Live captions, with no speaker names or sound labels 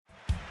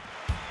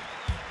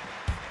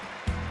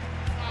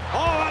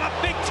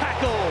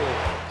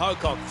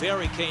Pocock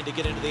very keen to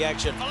get into the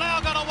action.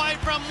 Falau got away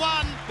from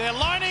one. They're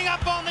lining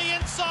up on the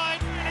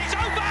inside. And he's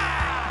over!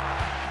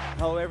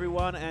 Hello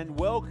everyone and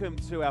welcome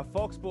to our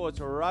Fox Sports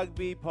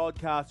Rugby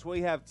podcast.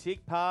 We have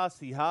ticked past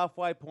the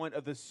halfway point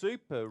of the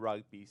Super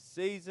Rugby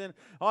season.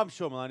 I'm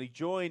Sean Maloney,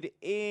 joined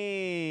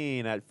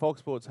in at Fox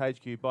Sports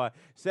HQ by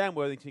Sam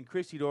Worthington,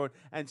 Christy Doran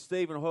and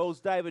Stephen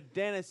Hoiles. David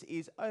Dennis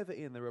is over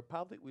in the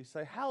Republic. We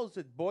say, how's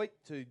it, boy,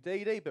 to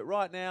DD? But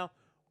right now,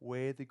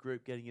 we're the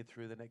group getting you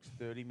through the next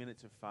 30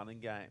 minutes of fun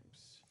and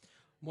games.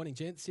 Morning,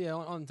 gents. Yeah,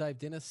 I'm Dave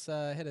Dennis.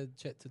 Had a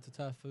chat to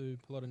Tatafu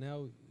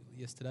Palotanau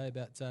yesterday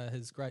about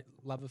his great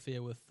love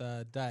affair with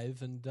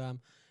Dave, and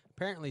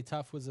apparently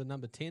Tuff was a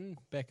number 10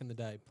 back in the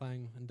day,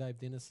 playing in Dave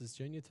Dennis's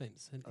junior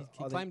teams. And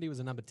he claimed he was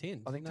a number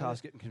 10. I think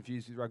Tuff's getting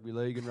confused with rugby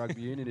league and rugby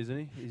union, isn't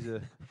he?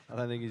 I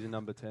don't think he's a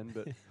number 10,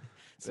 but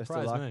best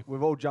of luck. Me.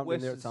 We've all jumped in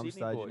there at Western some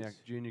Sydney stage boys. in our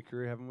junior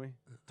career, haven't we?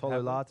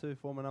 Tolu Latu,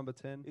 former number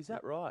 10. Is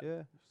that right?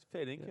 Yeah. It's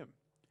fair income.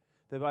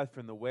 They're both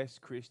from the West,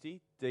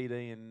 Christy.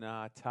 DD and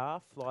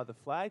Taff fly the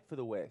flag for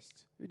the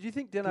West. Do you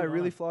think Deno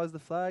really flies the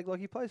flag? Like,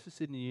 he plays for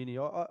Sydney Uni.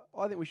 I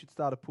think we should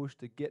start a push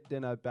to get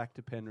Deno back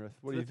to Penrith.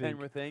 What do you think?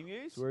 Penrith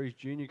Emus? It's where his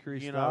junior career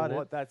You started. know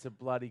what? That's a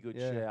bloody good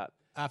shout.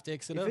 After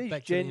Exeter, If he's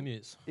back to the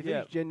Emus. If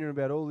he's genuine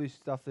about all this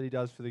stuff that he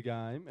does for the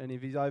game, and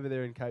if he's over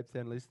there in Cape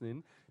Town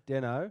listening,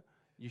 Deno,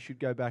 you should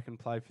go back and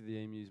play for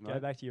the Emus, mate. Go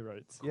back to your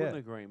roots. Couldn't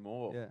agree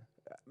more. Yeah.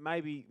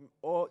 Maybe,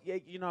 or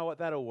you know what,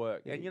 that'll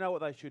work. And you know what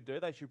they should do?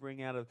 They should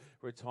bring out of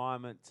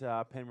retirement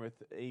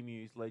Penrith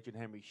Emus legend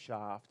Henry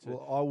Shaft.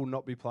 Well, I will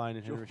not be playing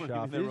in Henry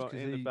Shaft.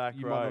 in the back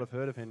you row. might not have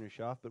heard of Henry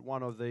Shaft, but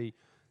one of the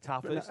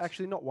toughest. No,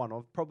 actually, not one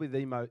of, probably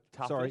the most.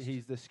 Toughest. Sorry,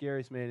 he's the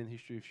scariest man in the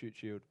history of Shoot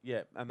Shield.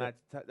 Yeah, and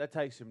that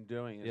takes some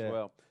doing as Yeah.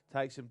 well.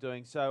 Takes some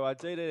doing. So,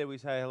 DD, we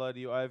say hello to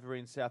you over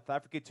in South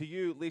Africa. To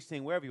you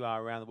listening, wherever you are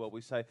around the world,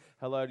 we say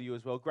hello to you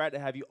as well. Great to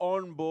have you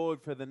on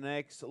board for the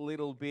next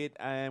little bit,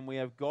 and we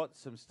have got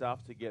some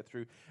stuff to get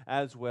through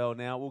as well.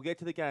 Now, we'll get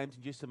to the games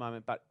in just a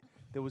moment, but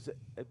there was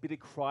a bit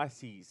of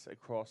crises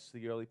across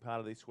the early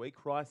part of this week.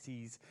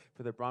 Crises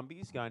for the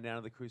Brumbies going down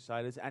to the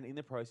Crusaders, and in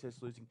the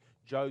process losing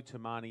Joe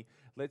Tamani.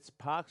 Let's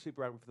park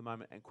Super Rugby for the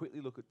moment and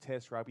quickly look at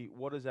Test Rugby.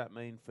 What does that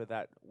mean for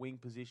that wing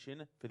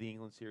position for the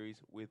England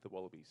series with the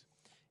Wallabies?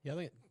 Yeah, I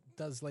think it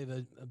does leave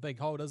a big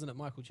hole, doesn't it?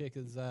 Michael Check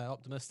is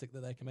optimistic that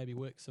they can maybe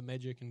work some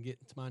magic and get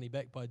Tamani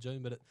back by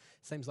June, but it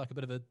seems like a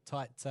bit of a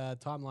tight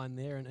timeline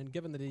there. And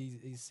given that he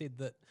said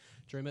that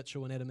Drew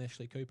Mitchell and Adam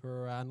Ashley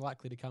Cooper are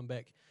unlikely to come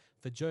back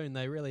for June,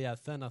 they really are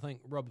thin. I think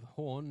Rob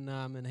Horn,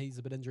 and he's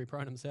a bit injury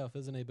prone himself,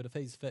 isn't he? But if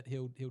he's fit,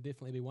 he'll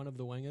definitely be one of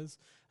the wingers.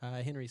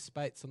 Henry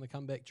Spates on the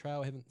comeback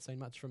trail, haven't seen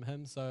much from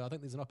him, so I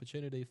think there's an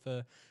opportunity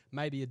for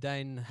maybe a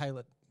Dane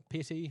Haylett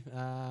Petty,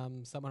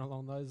 someone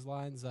along those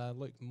lines.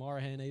 Luke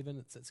Morahan even.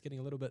 It's getting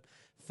a little bit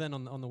thin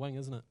on the wing,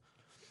 isn't it?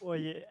 Well,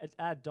 you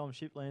add Dom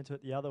Shipley into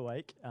it the other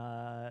week.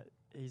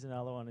 He's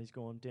another one who's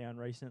gone down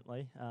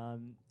recently.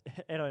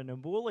 Edo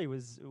Nambuli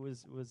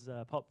was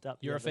popped up.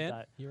 You're a other fan?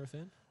 day. You're a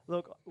fan?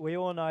 Look, we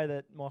all know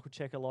that Michael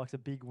Checker likes a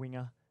big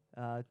winger.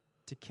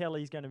 To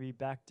Kelly's going to be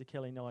back to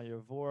Kelly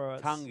Nyavora.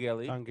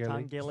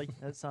 Tungeli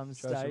at some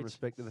Show some stage.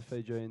 respect to the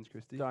Fijians,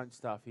 Christy. Don't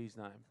stuff his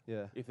name.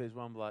 Yeah. If there's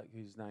one bloke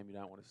whose name you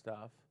don't want to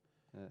stuff,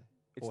 Yeah.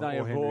 it's Or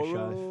Henry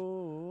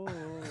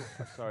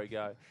Nyavora. Sorry,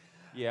 go.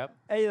 Yep.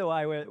 Either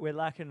way, we're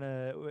lacking.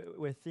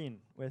 We're thin.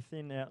 We're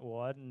thin out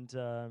wide.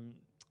 And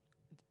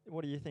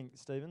what do you think,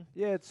 Stephen?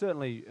 Yeah, it's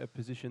certainly a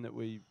position that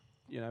we,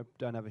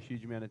 don't have a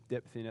huge amount of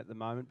depth in at the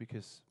moment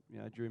because,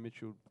 Drew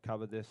Mitchell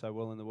covered there so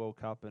well in the World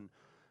Cup and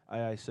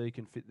AAC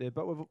can fit there.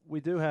 But we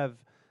do have,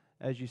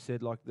 as you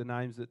said, like the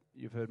names that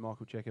you've heard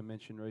Michael Checker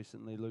mention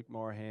recently, Luke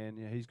Morahan,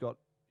 he's got,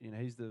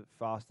 he's the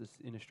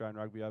fastest in Australian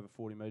rugby over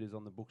 40 metres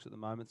on the books at the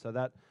moment. So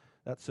that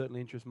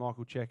certainly interests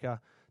Michael Checker.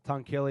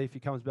 Tung Kelly, if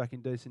he comes back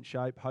in decent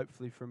shape,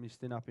 hopefully from his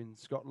stint up in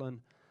Scotland.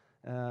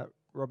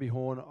 Robbie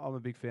Horn, I'm a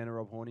big fan of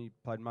Rob Horn. He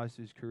played most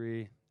of his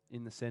career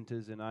in the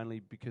centres and only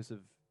because of,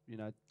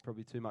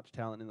 probably too much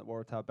talent in the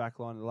Waratah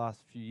backline in the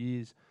last few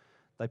years,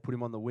 they put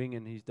him on the wing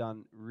and he's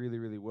done really,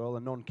 really well. A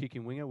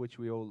non-kicking winger, which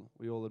we all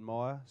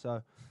admire.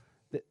 So,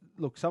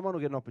 look, someone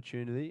will get an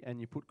opportunity and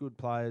you put good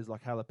players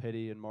like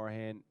Halapeti and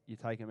Morahan, you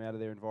take them out of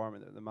their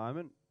environment at the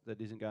moment that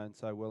isn't going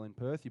so well in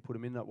Perth. You put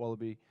them in that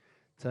Wallaby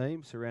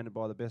team surrounded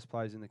by the best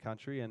players in the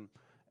country and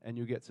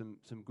you'll get some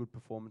good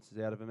performances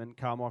out of them. And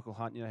Carmichael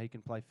Hunt, he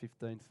can play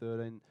 15,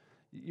 13.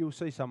 You'll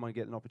see someone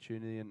get an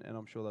opportunity and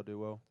I'm sure they'll do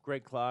well.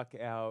 Greg Clark,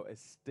 our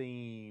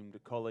esteemed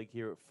colleague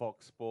here at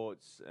Fox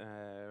Sports,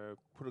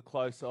 put a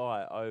close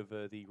eye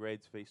over the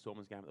Reds v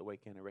Stormers game at the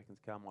weekend and reckons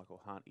Carmichael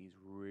Hunt is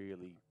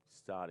really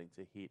starting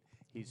to hit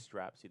his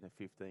straps in the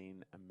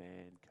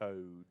 15-man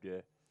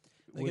code.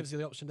 It gives you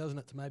the option, doesn't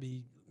it, to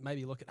maybe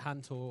look at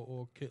Hunt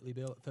or Kurtley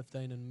Beale at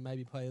 15 and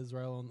maybe play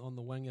Israel on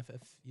the wing if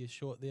you're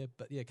short there.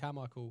 But yeah,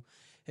 Carmichael,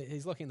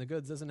 he's looking the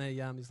goods, isn't he?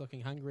 He's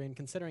looking hungry, and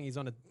considering he's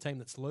on a team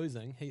that's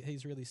losing,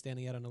 he's really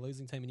standing out on a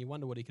losing team, and you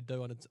wonder what he could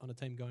do on a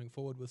team going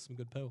forward with some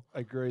good pill. I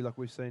agree. Like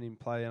we've seen him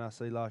play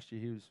NRC last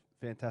year, he was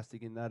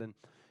fantastic in that, and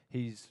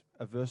he's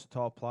a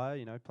versatile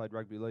player. Played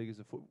rugby league as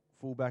a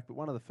fullback, but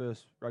one of the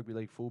first rugby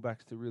league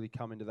fullbacks to really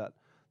come into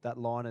that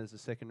line as a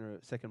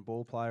second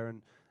ball player,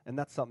 and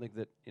that's something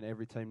that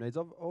every team needs.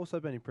 I've also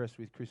been impressed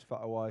with Chris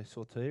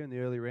Fa'awai-Sortier in the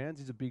early rounds.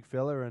 He's a big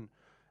fella,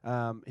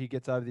 and he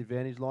gets over the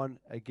advantage line.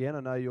 Again, I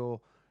know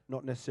you're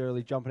not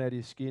necessarily jumping out of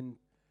your skin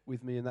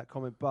with me in that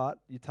comment, but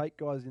you take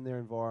guys in their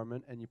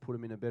environment and you put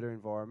them in a better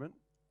environment,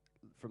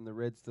 from the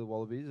Reds to the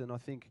Wallabies, and I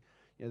think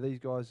these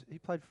guys. He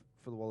played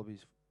for the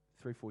Wallabies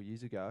 3-4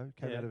 years ago.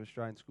 Came out of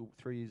Australian school,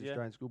 3 years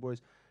Australian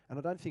schoolboys, and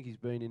I don't think he's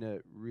been in a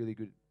really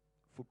good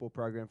football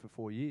program for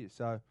 4 years.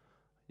 So,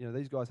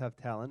 these guys have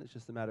talent. It's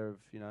just a matter of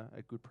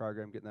a good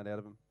program getting that out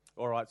of them.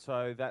 All right,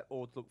 so that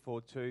all to look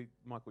forward to.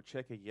 Michael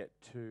Cheika yet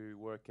to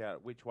work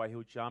out which way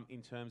he'll jump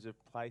in terms of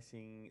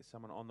placing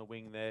someone on the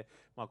wing there.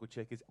 Michael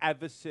Cheika's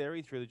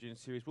adversary through the Junior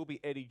Series will be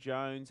Eddie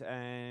Jones,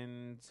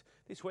 and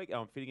this week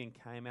Owen Finnegan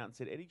came out and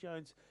said Eddie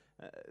Jones,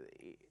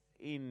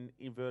 in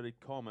inverted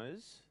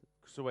commas,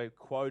 so we're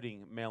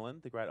quoting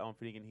Mellon, the great Owen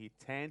Finnegan here,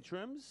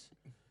 tantrums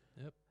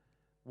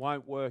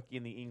won't work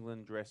in the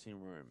England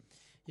dressing room.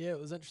 Yeah, it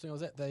was interesting. I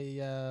was at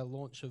the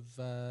launch of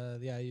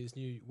the AU's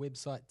new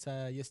website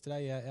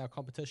yesterday, our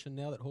competition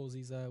now that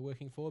Hoiles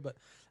working for. But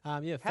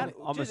I'm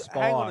a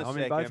spy. I'm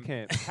in both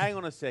camps. Hang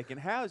on a second.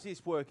 How is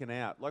this working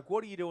out? Like,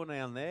 what are you doing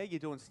down there? You're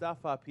doing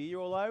stuff up here.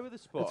 You're all over the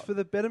spot. It's for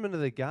the betterment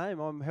of the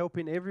game. I'm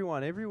helping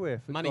everyone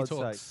everywhere. For money God's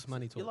talks. sake.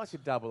 Money talks. You're like a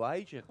double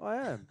agent. I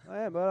am,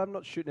 but I'm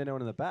not shooting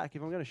anyone in the back.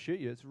 If I'm going to shoot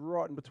you, it's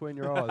right in between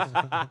your eyes.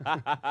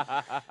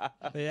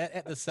 Yeah,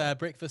 at this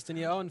breakfast,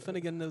 and Owen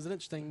Finnegan, there was an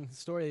interesting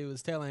story he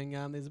was telling.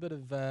 There's a bit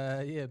of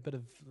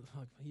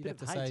you'd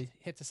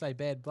have to say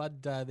bad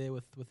blood there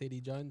with Eddie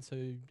Jones,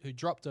 who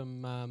dropped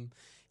him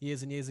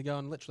years and years ago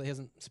and literally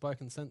hasn't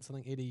spoken since. I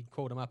think Eddie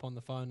called him up on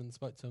the phone and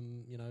spoke to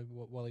him,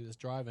 while he was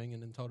driving,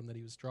 and then told him that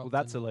he was dropped.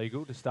 Well, that's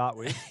illegal to start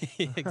with.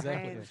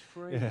 Exactly.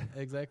 Yeah.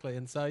 Exactly.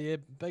 And so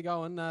big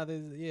Owen.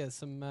 There's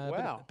some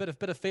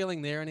bit of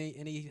feeling there, and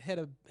he had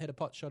a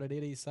pot shot at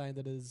Eddie, saying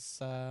that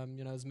his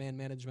his man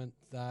management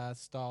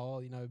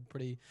style,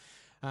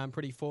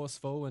 pretty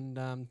forceful,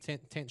 and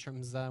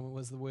tantrums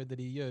was the word that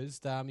he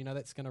used.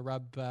 That's going to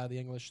rub the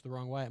English the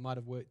wrong way. It might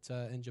have worked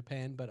in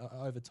Japan, but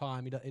over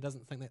time, he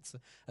doesn't think that's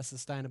a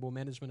sustainable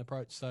management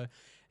approach. So,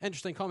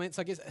 interesting comments.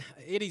 I guess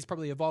Eddie's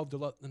probably evolved a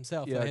lot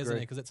himself, hasn't he?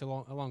 Because it's a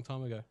long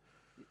time ago.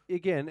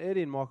 Again,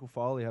 Eddie and Michael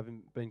Foley,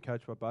 having been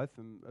coached by both of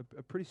them,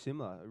 are pretty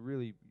similar. A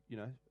really,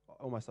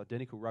 almost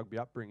identical rugby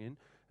upbringing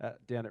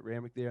down at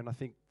Randwick there, and I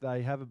think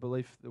they have a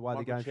belief the way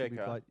the game should be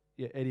played.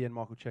 Yeah, Eddie and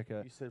Michael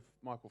Cheika. You said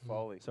Michael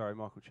Foley. Sorry,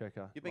 Michael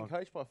Cheika. You've been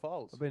coached by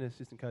Foles. I've been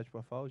assistant coach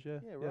by Foles, yeah.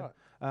 Yeah,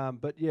 right.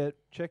 But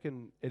Cheika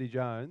and Eddie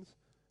Jones,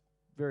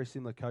 very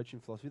similar coaching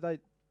philosophy.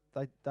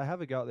 They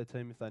have a go at their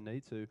team if they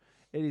need to.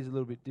 Eddie's a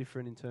little bit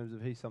different in terms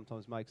of he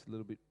sometimes makes it a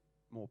little bit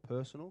more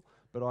personal,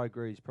 but I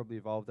agree he's probably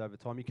evolved over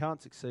time. You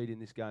can't succeed in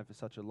this game for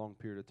such a long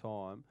period of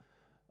time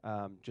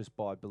just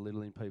by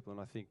belittling people,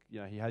 and I think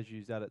he has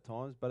used that at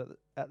times, but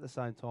at the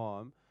same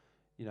time,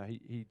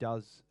 he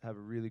does have a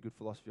really good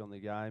philosophy on the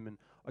game. And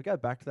I go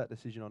back to that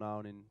decision on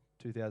Owen in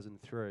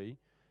 2003.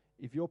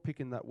 If you're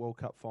picking that World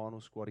Cup final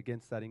squad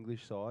against that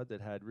English side that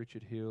had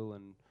Richard Hill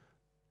and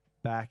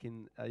back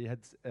in, you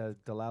had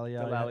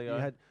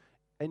Dallaglio.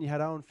 You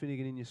had Owen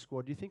Finnegan in your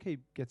squad. Do you think he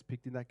gets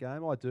picked in that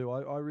game? I do.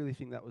 I really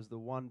think that was the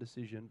one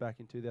decision back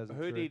in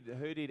 2003.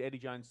 Who did Eddie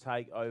Jones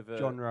take over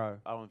John Rowe?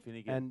 Owen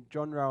Finnegan. And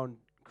John Rowe and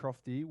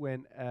Crofty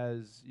went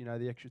as,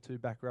 the extra two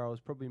back rowers,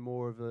 probably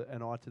more of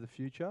an eye to the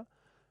future.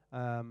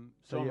 John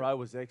Rowe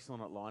was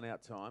excellent at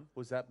line-out time.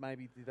 Was that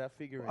did that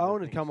figure in?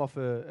 Owen had come off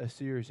a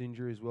serious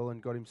injury as well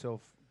and got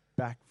himself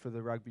back for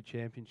the rugby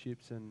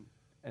championships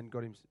and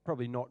got him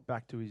probably not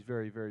back to his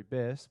very, very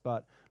best.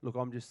 But look,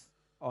 I'm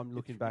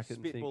looking back at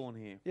and think,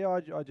 here. Yeah,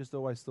 I just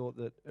always thought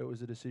that it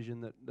was a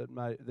decision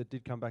that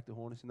did come back to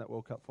haunt us in that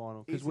World Cup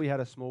final, because we had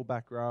a small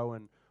back row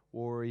and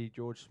Warry,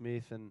 George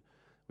Smith, and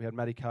we had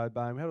Matty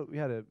Coburn. We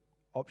had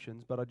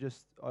options, but I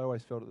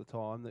always felt at the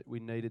time that we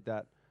needed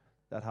that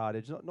hard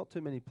edge. Not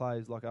too many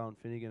players like Owen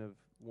Finnegan have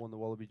worn the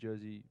Wallaby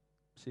jersey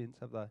since,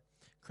 have they?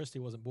 Christy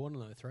wasn't born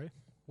in 03.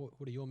 What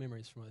are your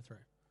memories from 03?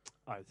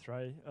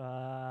 03.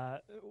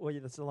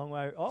 That's a long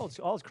way. I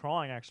was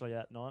crying actually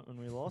that night when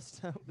we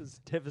lost. It was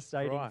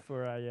devastating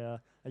for a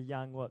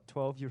young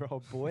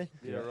 12-year-old boy.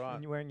 Yeah, right.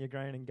 And you're wearing your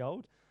green and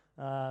gold.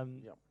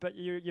 But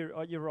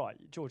you're right.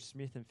 George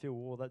Smith and Phil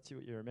Ward, that's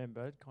what you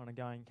remember, kind of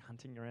going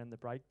hunting around the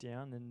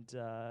breakdown.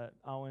 And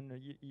Owen,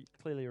 you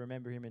clearly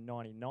remember him in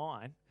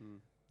 '99,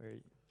 where he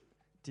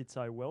did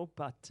so well.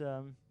 But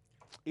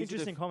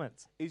interesting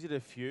comments. Is it a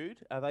feud?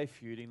 Are they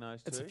feuding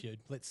those two? It's a feud.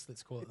 Let's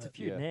call it it's that. It's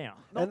a feud now.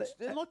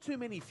 There's not too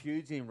many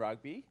feuds in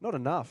rugby. Not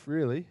enough,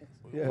 really.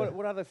 Yeah.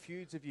 What other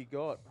feuds have you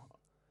got?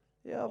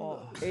 Yeah,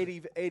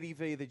 Eddie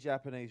v the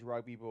Japanese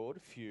rugby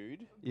board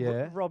feud.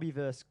 Yeah. Robbie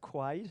versus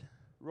Quaid.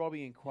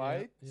 Robbie and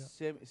Quaid,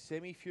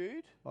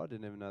 semi-feud. I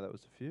didn't even know that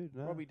was a feud.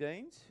 No. Robbie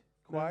Deans,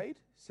 Quaid,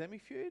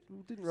 semi-feud.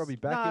 Well, didn't Robbie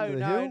back into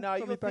the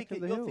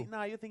hill?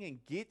 No, you're thinking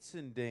Gitz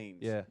and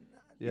Deans. Yeah.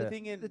 You're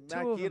thinking the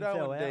two of them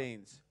fell and out.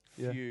 Deans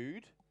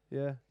feud.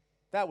 Yeah.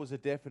 That was a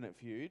definite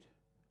feud.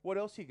 What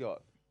else you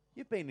got?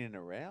 You've been in and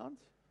around.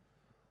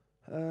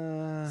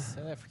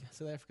 South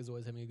Africa's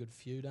always having a good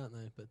feud, aren't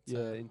they? But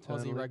Yeah,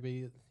 internally. Aussie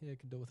rugby,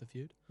 could do with a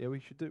feud. Yeah, we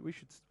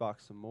should spark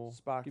some more.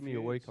 Spark Give me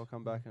a week, feuds. I'll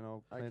come back and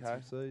I'll plant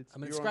some seeds. I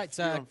mean, You're it's great.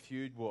 You're on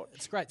feud watch.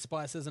 It's great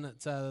spice, isn't it?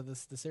 The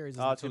series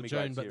is Oh, it's until gonna be a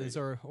June, great but there's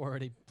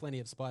already plenty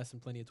of spice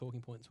and plenty of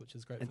talking points, which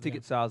is great. And for the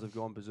ticket game. sales have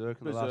gone berserk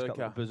in the last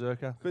couple of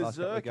Berserker. last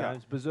couple of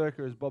games.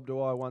 Berserker, as Bob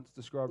Dwyer once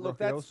described Look,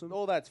 Rocky Elson.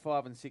 all that's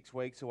 5 and 6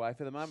 weeks away.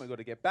 For the moment, we've got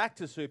to get back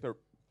to Super.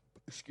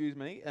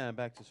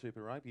 Back to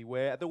Super Rugby,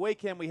 where at the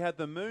weekend we had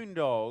the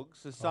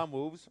Moondogs, the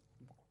Sunwolves,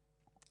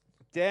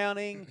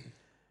 downing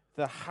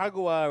the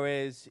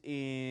Jaguares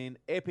in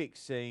epic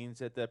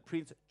scenes at the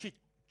Prince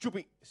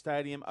Chichubi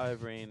Stadium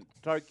over in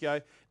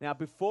Tokyo. Now,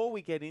 before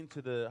we get into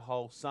the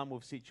whole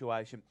Sunwolf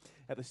situation,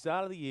 at the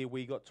start of the year,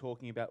 we got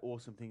talking about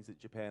awesome things that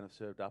Japan have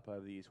served up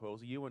over the years.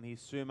 Hoiles, you and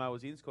his Sumo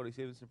was in, Scotty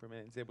Stevenson from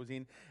NZ was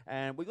in,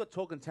 and we got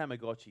talking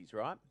Tamagotchis,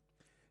 right?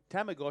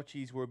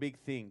 Tamagotchis were a big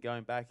thing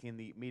going back in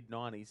the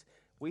mid-90s.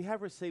 We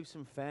have received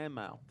some fan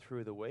mail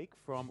through the week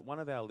from one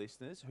of our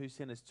listeners who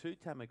sent us 2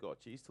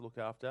 Tamagotchis to look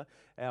after.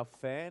 Our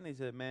fan is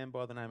a man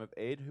by the name of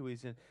Ed, who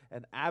is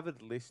an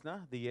avid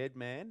listener, the Ed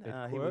man.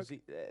 He was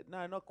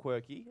no, not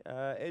quirky.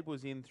 Ed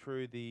was in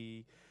through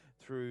the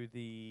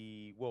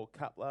World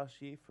Cup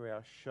last year for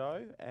our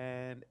show,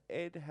 and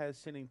Ed has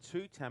sent in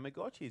 2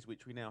 Tamagotchis,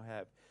 which we now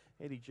have.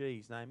 Eddie G,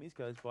 his name is,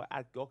 goes by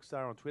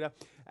 @Gokstar on Twitter,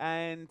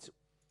 and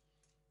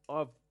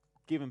I've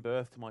given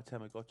birth to my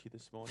Tamagotchi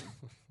this morning,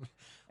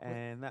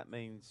 and that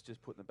means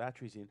just putting the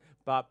batteries in.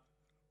 But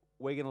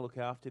we're going to look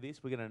after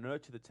this. We're going to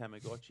nurture the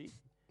Tamagotchi.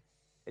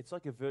 It's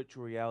like a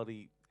virtual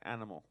reality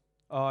animal.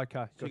 Oh,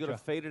 okay. So you've got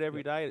to feed it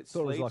every day. It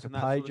Thought it was sleeps like and a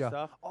that sort pager. of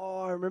stuff.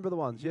 Oh, I remember the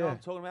ones. You know what I'm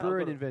talking about?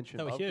 Brilliant invention.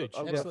 They were huge,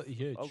 absolutely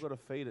huge. I've got to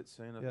feed it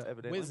soon,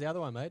 evidently. Where's the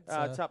other one, mate?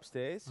 It's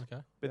upstairs.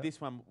 Okay. But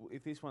this one,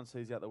 if this one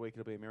sees out the week,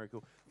 it'll be a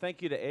miracle.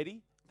 Thank you to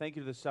Eddie. Thank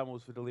you to the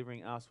Sunwolves for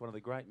delivering us one of the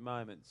great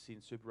moments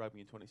in Super Rugby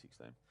in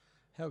 2016.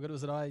 How good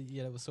was it? I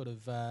was sort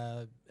of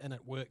in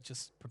at work,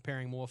 just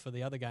preparing more for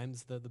the other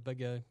games, the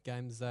bigger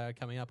games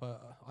coming up.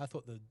 I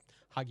thought the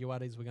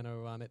Jaguares were going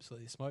to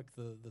absolutely smoke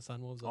the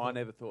Sunwolves. I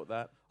never thought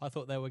that. I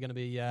thought they were going to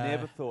be.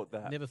 Never thought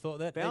that. Never thought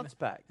that. Bounce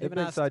back. They've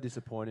been so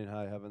disappointing,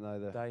 hey, haven't they?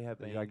 They have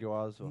the been.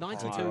 Jaguars.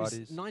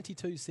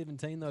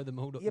 92-17 though. The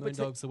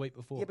Moondogs the week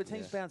before. Yeah, but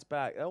teams bounce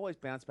back. They always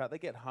bounce back. They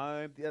get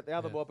home. The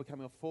other mob are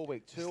coming on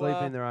 4-week tour. Sleep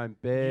in their own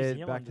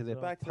bed, back to their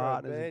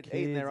partners bed, and kids.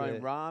 eating their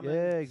own ramen.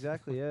 Yeah,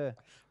 exactly. Yeah.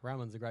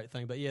 Ramen's a great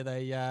thing, but yeah,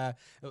 they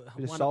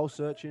bit of soul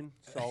searching.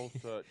 Soul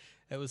search.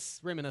 It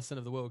was reminiscent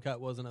of the World Cup,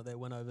 wasn't it? That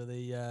win over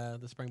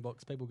the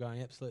Springboks. People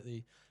going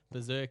absolutely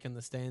berserk in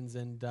the stands,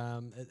 and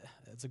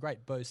it's a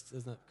great boost,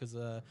 isn't it? Because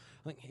I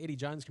think Eddie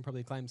Jones can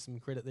probably claim some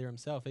credit there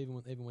himself, even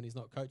when he's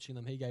not coaching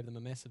them. He gave them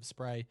a massive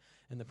spray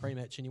in the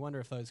pre-match, and you wonder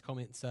if those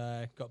comments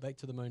got back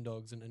to the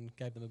Moondogs and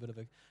gave them a bit of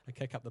a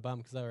kick up the bum,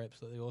 because they were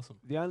absolutely awesome.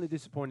 The only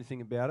disappointing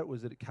thing about it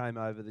was that it came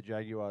over the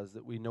Jaguars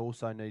that we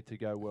also need to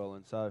go well,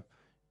 and so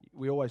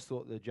we always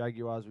thought the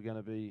Jaguars were going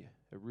to be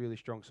a really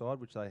strong side,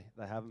 which they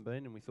haven't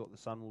been, and we thought the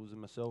Sunwolves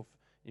and myself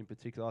in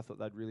particular, I thought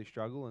they'd really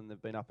struggle, and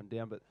they've been up and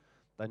down, but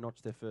they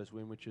notched their first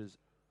win, which is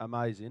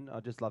amazing.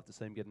 I'd just love to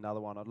see them get another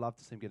one. I'd love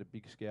to see them get a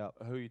big scout.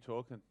 Who are you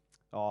talking?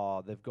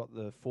 Oh, they've got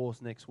the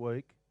Force next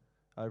week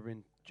over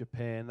in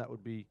Japan. That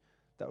would be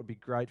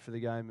great for the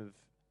game of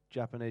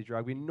Japanese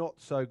rugby. Not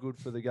so good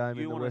for the game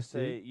in the West.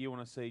 You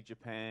want to see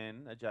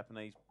Japan, a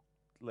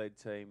Japanese-led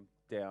team,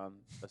 down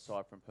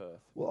aside from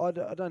Perth? Well,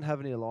 I don't have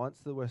any alliance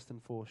to the Western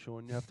Force,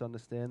 Sean. You have to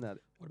understand that.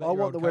 I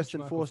want the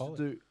Western Force to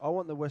do. I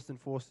want the Western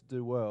Force to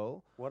do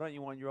well. Why don't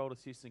you want your old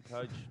assistant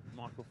coach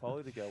Michael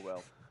Foley to go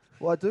well?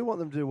 Well, I do want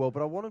them to do well,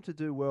 but I want them to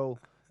do well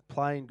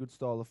playing good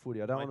style of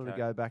footy. I don't want them to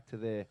go back to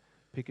their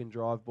pick and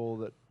drive ball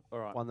that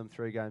won them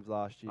 3 games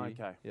last year.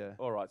 Okay. Yeah.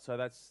 All right. So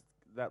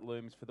that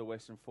looms for the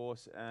Western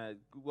Force.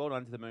 Well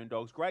done to the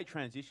Moondogs. Great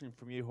transition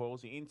from you,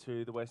 Hoiles,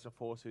 into the Western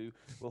Force, who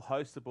will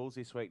host the Bulls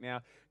this week.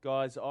 Now,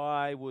 guys,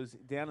 I was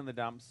down in the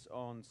dumps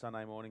on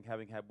Sunday morning,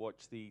 having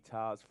watched the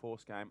Tars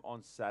Force game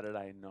on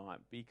Saturday night,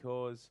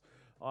 because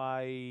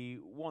I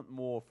want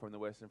more from the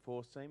Western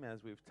Force team,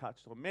 as we've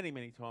touched on many,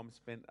 many times.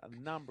 Spent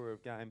a number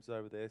of games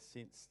over there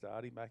since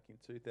starting back in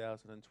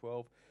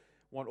 2012.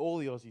 Want all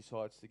the Aussie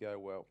sides to go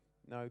well.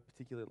 No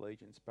particular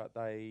allegiance, but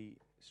they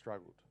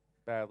struggled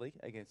badly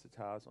against the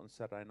Tars on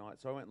Saturday night.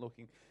 So I went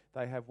looking.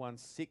 They have won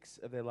 6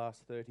 of their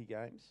last 30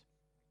 games.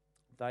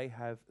 They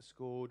have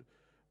scored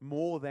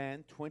more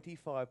than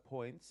 25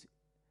 points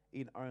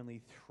in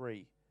only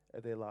 3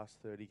 of their last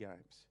 30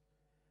 games.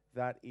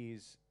 That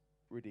is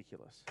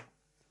ridiculous.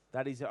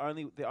 That is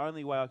the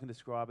only way I can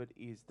describe it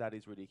is that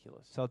is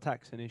ridiculous. So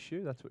attack's an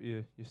issue. That's what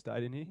you're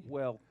stating here.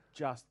 Well,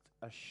 just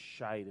a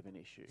shade of an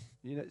issue.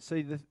 You know,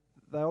 see,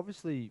 they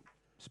obviously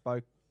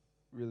spoke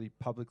really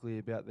publicly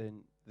about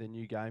their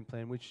new game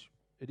plan, which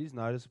it is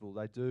noticeable.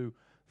 They do.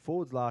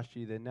 Forwards last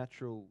year, their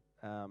natural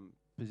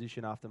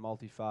position after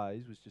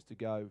multi-phase was just to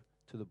go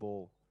to the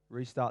ball,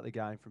 restart the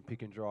game from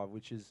pick and drive,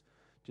 which is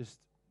just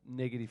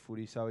negative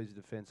footy, so easy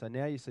defence. So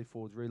now you see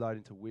forwards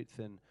reloading to width,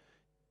 and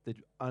the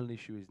only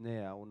issue is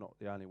now, or not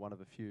the only, one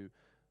of a few,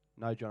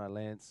 no John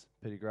O'Lance,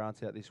 Peter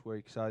Grant's out this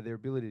week, so their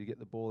ability to get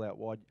the ball out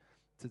wide.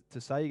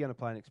 To say you're going to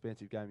play an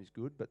expansive game is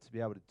good, but to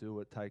be able to do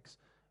it takes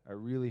a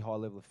really high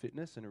level of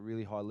fitness and a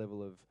really high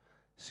level of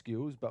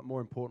skills. But more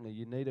importantly,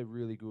 you need a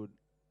really good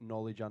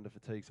knowledge under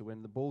fatigue. So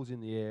when the ball's in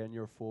the air and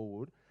you're a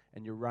forward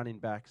and you're running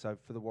back, so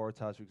for the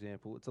Waratahs, for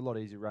example, it's a lot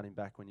easier running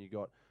back when you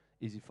got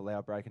Izzy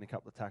Folau breaking a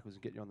couple of tackles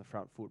and get you on the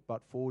front foot.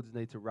 But forwards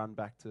need to run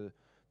back to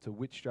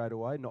wit straight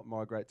away, not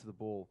migrate to the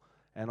ball.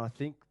 And I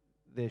think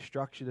their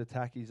structured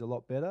attack is a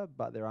lot better,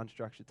 but their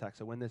unstructured attack.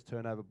 So when there's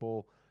turnover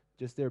ball,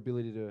 just their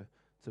ability to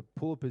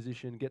pull a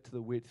position, get to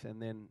the width, and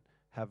then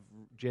have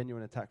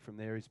genuine attack from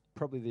there is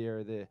probably the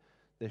area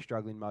they're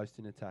struggling most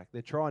in attack.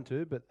 They're trying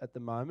to, but at the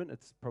moment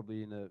it's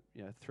probably in a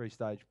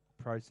 3-stage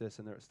process,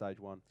 and they're at stage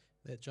 1.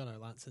 That John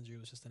O'Lance injury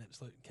was just an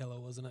absolute killer,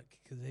 wasn't it?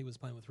 Because he was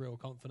playing with real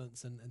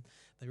confidence, and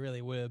they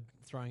really were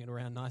throwing it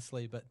around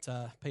nicely. But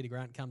Peter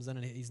Grant comes in,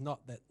 and he's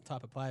not that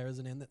type of player,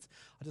 isn't he? And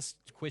I just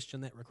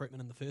question that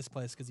recruitment in the first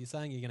place, because you're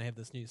saying you're going to have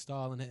this new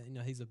style, and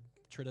he's a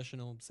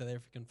traditional South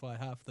African fly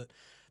half that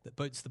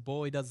boots the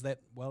ball. He does that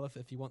well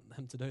if you want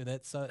him to do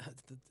that. So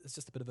it's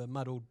just a bit of a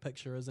muddled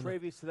picture, isn't it?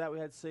 Previous to that, we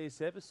had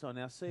C.S. Everson.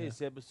 Now,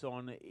 C.S.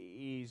 Everson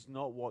is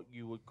not what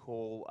you would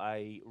call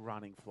a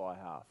running fly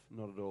half.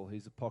 Not at all.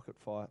 He's a pocket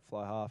fly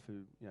half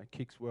who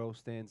kicks well,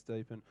 stands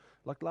deep, and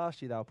like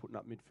last year they were putting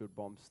up midfield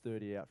bombs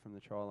 30 out from the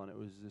try line. It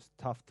was just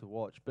tough to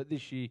watch. But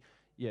this year,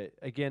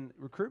 again,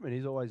 recruitment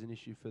is always an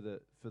issue for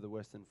the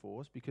Western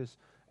Force, because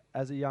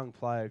as a young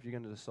player, if you're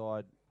going to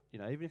decide,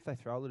 even if they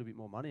throw a little bit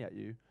more money at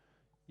you,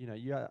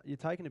 you're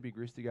taking a big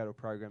risk to go to a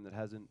program that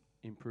hasn't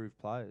improved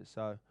players.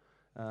 So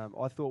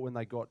I thought when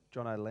they got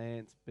John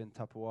O'Lance, Ben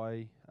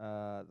Tupaway,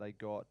 they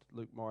got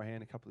Luke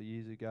Morahan a couple of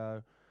years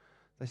ago,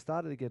 they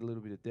started to get a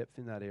little bit of depth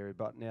in that area,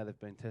 but now they've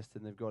been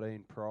tested and they've got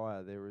Ian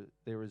Pryor,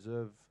 their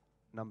reserve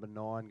number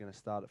 9, going to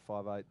start at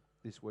 5'8"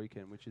 this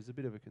weekend, which is a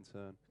bit of a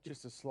concern.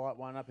 Just a slight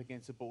one up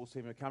against the Bulls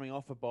team. They're coming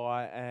off a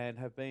bye and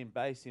have been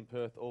based in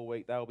Perth all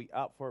week. They'll be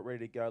up for it,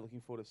 ready to go.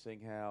 Looking forward to seeing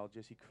how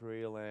Jesse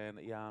Creel and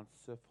Jan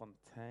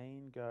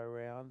Serfontaine go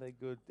around. They're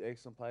good,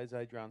 excellent players.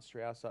 Adrian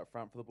Strauss up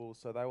front for the Bulls,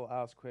 so they will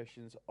ask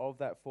questions of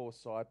that force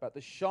side. But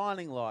the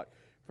shining light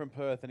from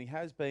Perth, and he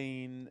has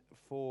been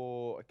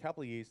for a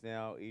couple of years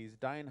now, is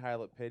Dane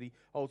Haylett-Petty,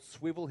 old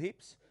swivel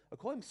hips. I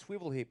call him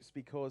swivel hips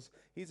because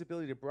his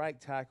ability to break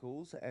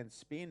tackles and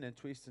spin and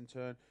twist and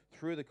turn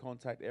through the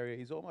contact area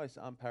is almost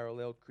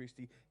unparalleled,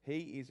 Christy.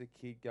 He is a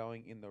kid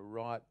going in the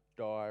right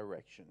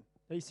direction.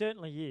 He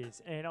certainly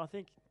is, and I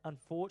think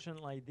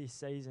unfortunately this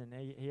season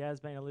he has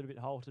been a little bit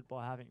halted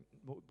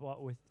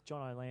with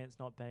John O'Lance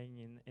not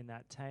being in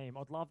that team.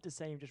 I'd love to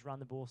see him just run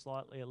the ball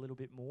slightly a little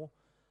bit more.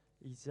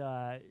 He's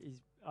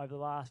over the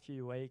last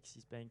few weeks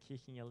he's been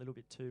kicking a little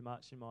bit too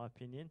much in my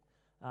opinion.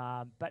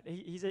 But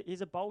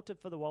he's a bolter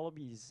for the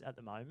Wallabies at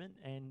the moment,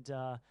 and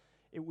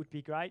it would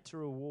be great to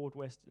reward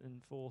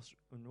Western Force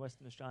and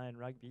Western Australian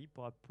rugby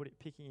by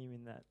picking him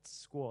in that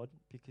squad,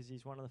 because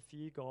he's one of the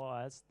few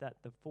guys that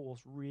the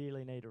Force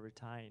really need to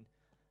retain.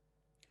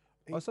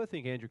 I also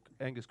think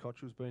Angus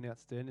Cottrell's been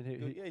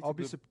outstanding.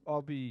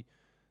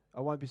 I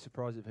won't be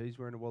surprised if he's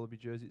wearing a Wallaby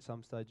jersey at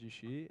some stage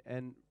this year.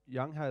 And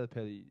young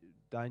Haylett-Petty,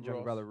 Dane's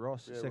younger brother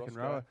Ross, second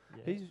rower,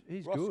 he's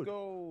good.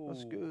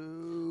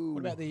 Roscoe. What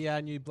about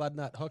the new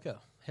bloodnut hooker,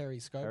 Harry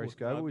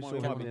Scoble? We saw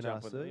him in the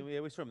NRC.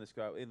 Yeah, we saw him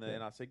in the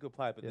NRC. Good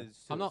player, but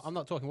I'm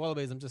not talking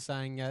Wallabies. I'm just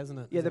saying, isn't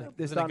it? Yeah,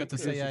 they're starting to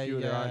see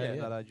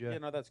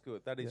no, that's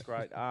good. That is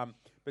great.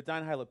 But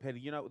Dane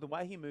Haylett-Petty, the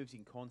way he moves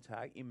in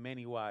contact, in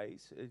many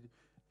ways,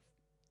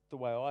 the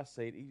way I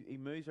see it, he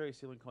moves very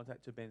similar in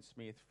contact to Ben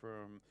Smith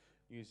from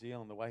New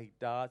Zealand. The way he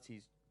darts,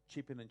 he's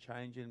chipping and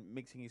changing,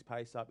 mixing his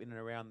pace up in and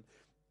around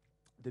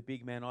the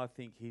big man. I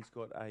think he's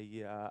got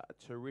a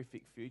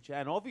terrific future,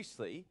 and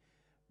obviously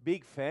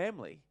big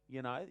family.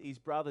 His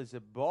brother's a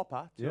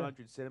bopper,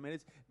 200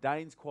 centimetres.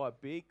 Dane's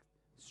quite big,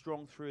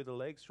 strong through the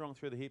legs, strong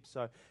through the hips,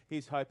 so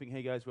he's hoping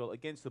he goes well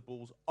against the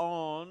Bulls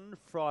on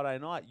Friday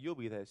night. You'll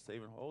be there,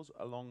 Stephen Hoiles,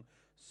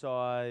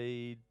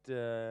 alongside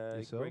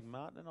Greg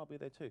Martin, and I'll be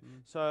there too.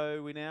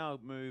 So we now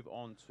move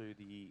on to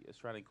the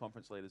Australian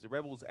Conference leaders, the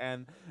Rebels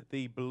and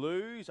the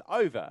Blues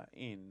over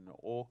in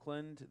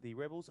Auckland. The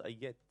Rebels are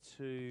yet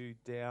to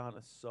down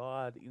a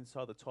side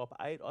inside the top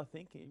 8, I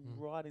think.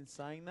 Right in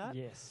saying that?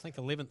 Yes. I think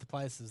 11th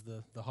place is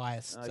the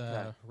highest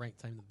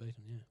ranked team they've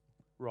beaten,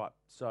 Right,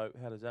 so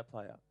how does that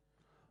play out?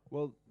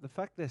 Well, the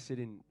fact they're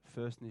sitting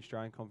first in the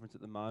Australian Conference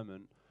at the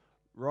moment,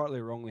 rightly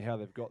or wrongly how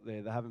they've got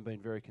there, they haven't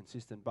been very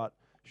consistent, but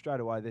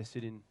straight away they're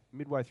sitting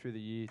midway through the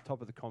year,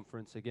 top of the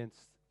conference against,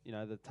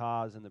 the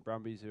Tars and the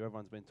Brumbies, who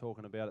everyone's been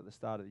talking about at the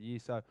start of the year.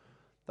 So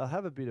they'll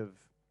have a bit of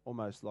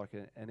almost like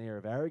an air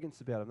of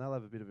arrogance about them. They'll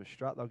have a bit of a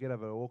strut. They'll get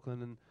over to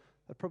Auckland, and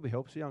that probably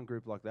helps a young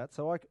group like that.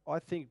 So I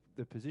think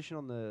the position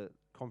on the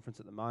conference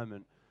at the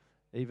moment,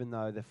 even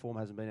though their form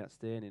hasn't been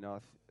outstanding, I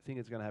think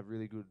it's going to have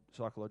really good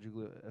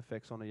psychological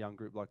effects on a young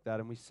group like that.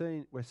 And we're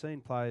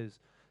seeing players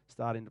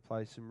starting to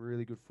play some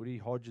really good footy.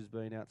 Hodge has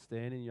been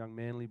outstanding, young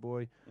Manly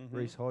boy.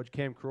 Reece Hodge.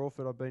 Cam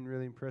Crawford I've been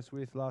really impressed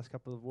with the last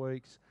couple of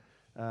weeks.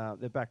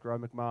 Their back row,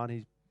 McMahon,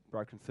 he's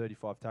broken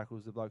 35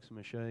 tackles. The bloke's a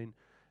machine.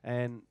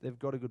 And they've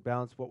got a good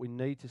balance. What we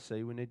need to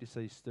see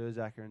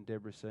Sturzaker and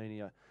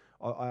Debrasini.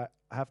 I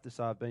have to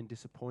say I've been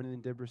disappointed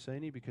in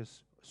Debrasini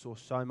because I saw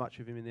so much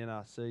of him in the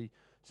NRC,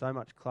 so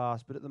much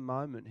class, but at the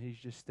moment he's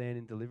just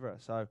stand-in deliverer.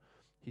 So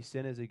his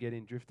centres are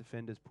getting drift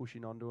defenders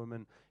pushing onto him,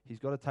 and he's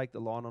got to take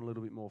the line on a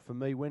little bit more. For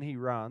me, when he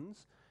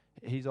runs,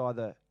 he's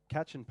either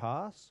catch and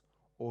pass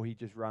or he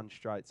just runs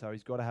straight. So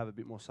he's got to have a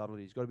bit more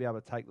subtlety. He's got to be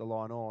able to take the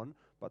line on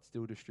but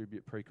still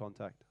distribute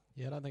pre-contact.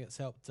 Yeah, I don't think it's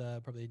helped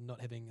probably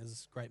not having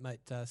his great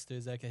mate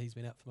Sturzaker. He's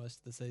been out for most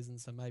of the season,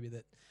 so maybe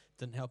that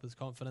didn't help his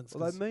confidence.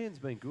 Although Meehan's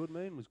been good.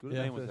 Meehan was good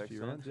in the first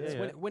few rounds.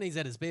 Yeah. When he's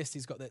at his best,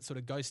 he's got that sort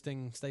of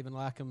ghosting Stephen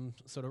Larkham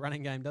sort of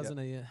running game, doesn't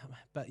he?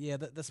 But yeah,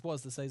 this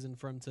was the season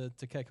for him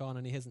to kick on,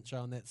 and he hasn't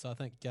shown that. So I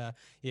think,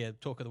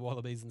 talk of the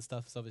Wallabies and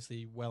stuff is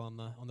obviously well on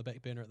the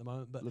back burner at the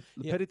moment. But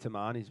Lepeti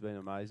Tamani's been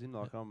amazing.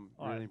 Like I'm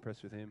really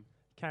impressed with him.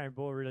 Carrying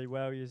ball really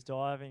well. He was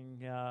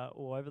diving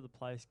all over the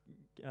place,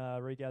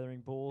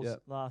 regathering balls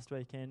last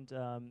weekend.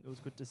 It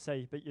was good to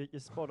see. But you're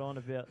spot on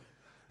about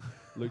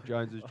Luke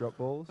Jones's drop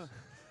balls.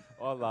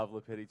 I love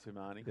Lepeti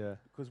Tamani. Yeah.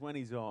 Because when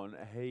he's on,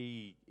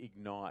 he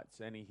ignites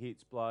and he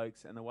hits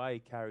blokes, and the way he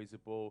carries the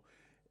ball,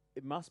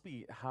 it must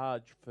be a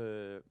hard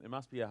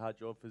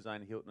job for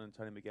Zane Hilton and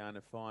Tony McGowan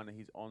to find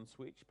his on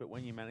switch. But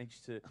when you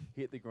manage to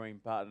hit the green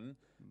button,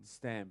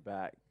 stand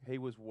back. He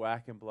was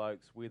whacking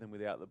blokes with and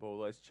without the ball.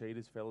 Those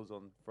Cheetahs fellas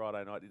on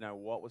Friday night didn't know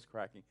what was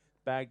cracking.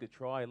 Bagged a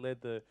try,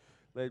 led the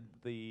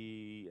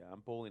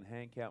ball in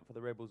hand count for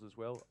the Rebels as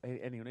well.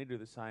 And he'll need to do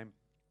the same.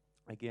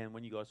 Again,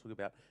 when you guys talk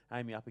about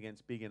aiming up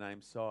against bigger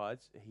name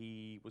sides,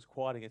 he was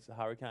quiet against the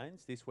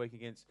Hurricanes. This week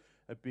against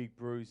a big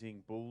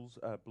bruising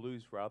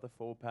Blues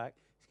forward pack,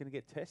 he's going to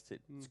get tested.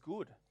 It's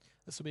good.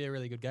 This will be a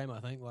really good game, I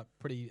think. Like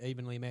pretty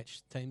evenly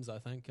matched teams, I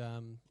think.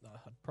 I'd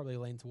probably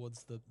lean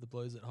towards the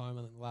Blues at home.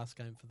 I think the last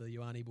game for the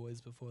Ioane boys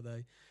before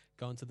they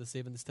go into the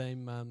Sevens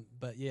team.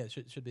 But yeah, it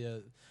should be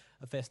a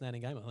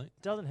fascinating game, I think.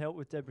 It doesn't help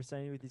with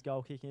Debrasini with his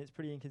goal kicking. It's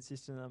pretty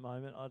inconsistent at the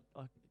moment.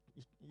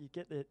 You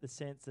get the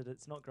sense that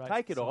it's not great.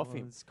 Take it off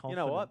him. Confidence. You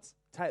know what?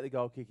 Take the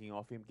goal kicking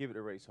off him. Give it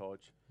to Reece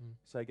Hodge.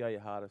 Say go your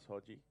hardest,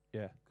 Hodgie.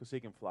 Yeah. Because he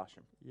can flush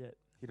him. Yeah.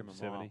 Hit him a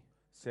 70. mile.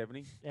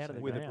 70. Out of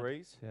the with ground. a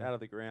breeze. Yeah. Out of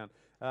the ground.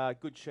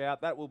 Good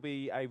shout. That will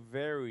be a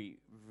very,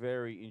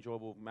 very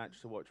enjoyable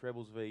match to watch.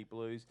 Rebels v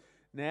Blues.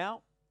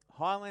 Now,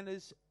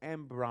 Highlanders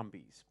and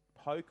Brumbies.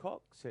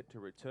 Pocock set to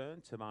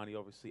return. Tamani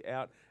obviously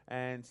out.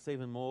 And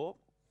Stephen Moore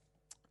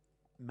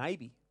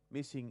maybe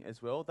missing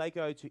as well. They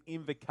go to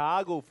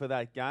Invercargill for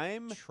that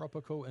game.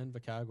 Tropical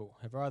Invercargill.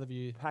 Have either of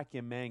you... Pack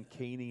your man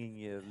Keening in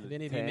your Have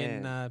any of you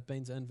men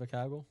been to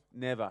Invercargill?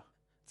 Never.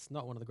 It's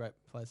not one of the great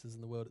places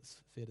in the world,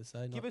 it's fair to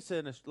say. Give us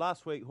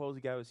last week,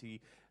 Hoiles gave us the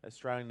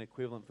Australian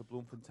equivalent for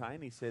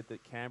Bloemfontein. He said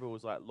that Canberra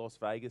was like Las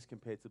Vegas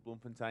compared to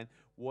Bloemfontein.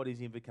 What is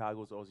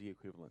Invercargill's Aussie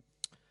equivalent?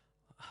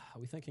 Are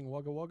we thinking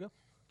Wagga Wagga?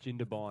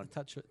 Jindabyne.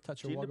 Touch of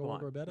Wagga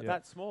Wagga about it?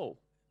 That small.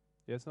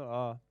 Yeah, it's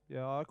not.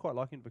 I quite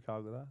like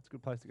Invercargill though. It's a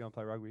good place to go and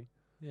play rugby.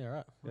 Yeah,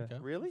 right. Yeah. Okay.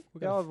 Really?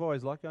 Yeah, I've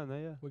always liked going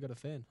there. Yeah. We got a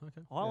fan.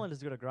 Okay.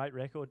 Highlanders got a great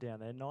record down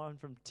there. 9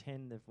 from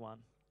 10 they've won.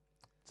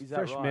 Is that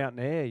Fresh right?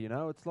 mountain air, you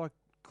know. It's like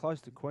close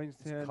to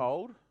Queenstown. It's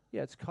cold.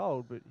 Yeah, it's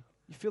cold, but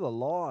you feel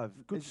alive.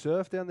 Good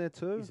surf down there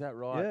too. Is that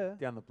right? Yeah.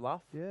 Down the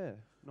bluff. Yeah,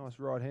 nice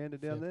right-hander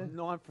down there.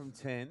 9 from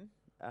 10.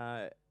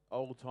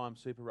 All-time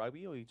Super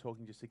Rugby, or are you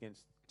talking just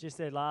against? Just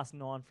their last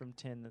 9 from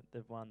 10 that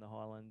they've won, the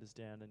Highlanders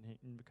down in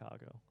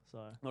Invercargill. So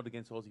Not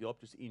against Aussie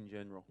Op, just in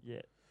general.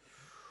 yeah,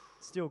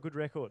 still a good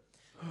record.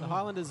 The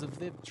Highlanders, if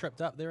they've tripped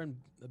up, they're in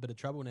a bit of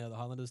trouble now, the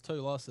Highlanders. 2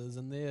 losses,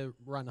 and their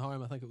run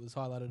home, I think it was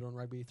highlighted on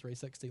Rugby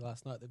 360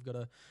 last night. They've got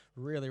a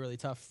really, really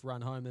tough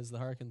run home, as the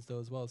Hurricanes do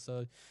as well.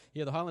 So,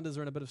 yeah, the Highlanders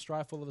are in a bit of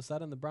strife all of a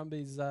sudden. The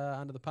Brumbies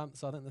under the pump,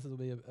 so I think this will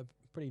be a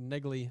pretty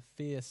niggly,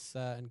 fierce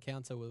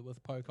encounter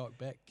with Pocock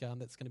back.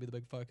 That's going to be the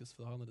big focus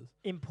for the Highlanders.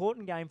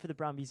 Important game for the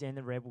Brumbies and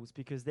the Rebels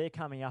because they're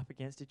coming up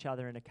against each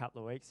other in a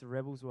couple of weeks. The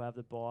Rebels will have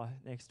the bye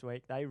next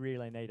week. They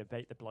really need to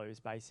beat the Blues,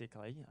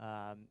 basically,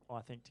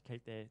 I think, to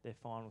keep their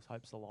finals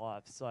hopes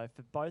alive. So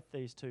for both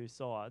these two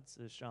sides,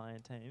 the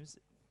Australian teams,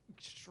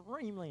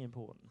 extremely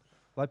important.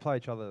 They play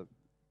each other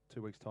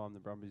 2 weeks' time, the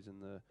Brumbies and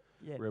the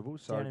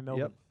Rebels. So down in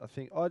Melbourne. I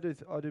think I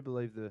do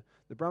believe the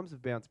Brums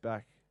have bounced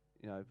back.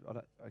 You know,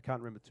 I can't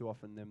remember too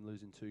often them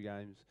losing 2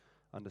 games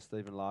under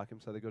Stephen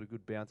Larkham. So they got a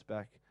good bounce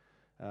back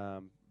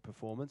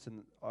performance,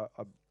 and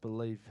I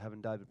believe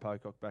having David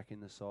Pocock back in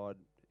the side,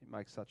 it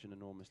makes such an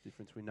enormous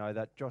difference. We know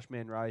that Josh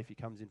Manray, if he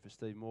comes in for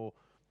Steve Moore,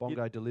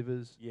 Bongo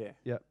delivers. Yeah.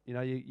 Yeah. You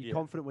know, you're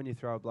confident when you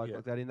throw a bloke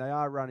like that in. They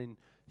are running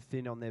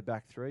thin on their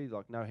back three,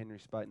 like no Henry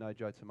Spate, no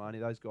Joe Tamani.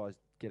 Those guys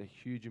get a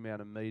huge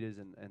amount of metres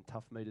and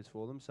tough metres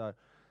for them. So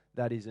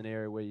that is an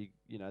area where,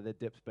 you know, their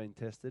depth's been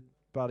tested.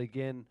 But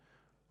again,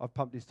 I've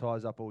pumped his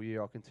tyres up all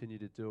year. I'll continue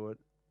to do it.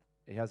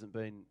 He hasn't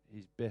been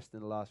his best in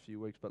the last few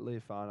weeks, but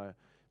Leofano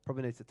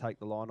probably needs to take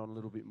the line on a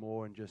little bit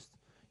more and just,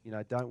 you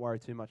know, don't worry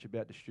too much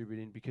about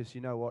distributing, because you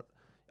know what?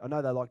 I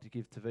know they like to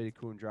give Tavita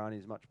Kuandrani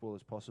as much ball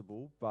as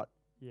possible, but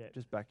Yeah.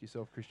 Just back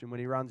yourself, Christian. When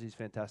he runs, he's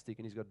fantastic,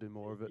 and he's got to do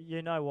more of it.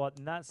 You know what?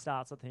 And that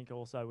starts, I think,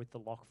 also with the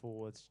lock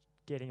forwards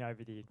getting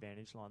over the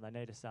advantage line. They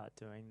need to start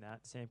doing that.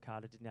 Sam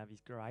Carter didn't have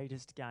his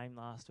greatest game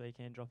last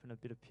weekend, dropping a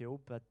bit of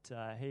pill, but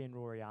he and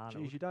Rory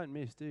Arnold. Geez, you don't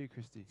miss, do you,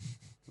 Christy?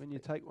 When you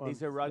take one.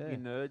 He's a rugby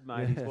nerd,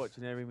 mate. He's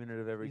watching every minute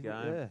of every game.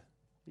 Yeah.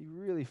 He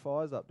really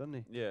fires up, doesn't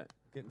he? Yeah.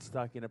 Getting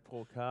stuck in a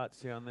poor cart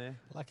down there.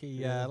 Lucky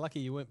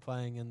you weren't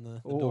playing in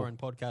the Doran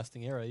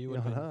podcasting era. You would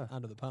have been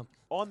under the pump.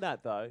 On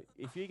that, though,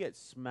 if you get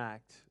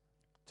smacked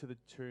to the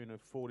tune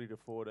of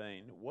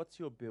 40-14, what's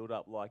your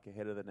build-up like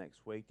ahead of the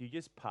next week? Do you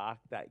just park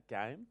that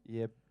game?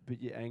 Yeah,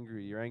 but you're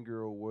angry. You're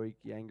angry all week.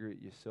 You're angry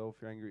at yourself.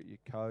 You're angry at your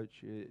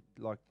coach.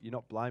 You're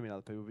not blaming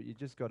other people, but you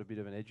just got a bit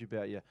of an edge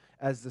about you,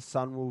 as the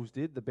Sunwolves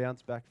did, the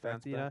bounce-back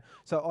factor, you know.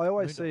 So I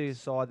always see a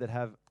side that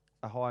have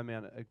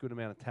a good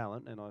amount of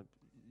talent, and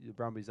the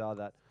Brumbies are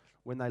that.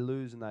 When they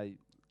lose and they,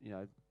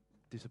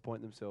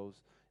 disappoint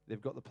themselves,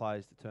 they've got the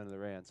players to turn it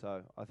around.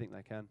 So I think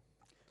they can.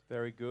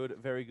 Very good,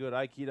 very good.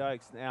 Okie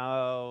dokes.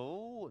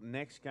 Now,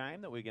 next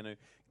game that we're going to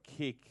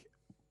kick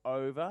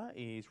over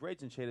is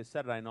Reds and Cheetahs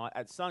Saturday night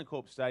at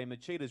Suncorp Stadium. The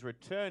Cheetahs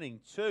returning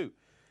to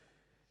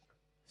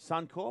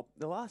Suncorp.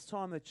 The last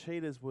time the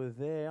Cheetahs were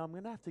there, I'm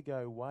going to have to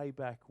go way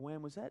back.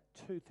 When was that?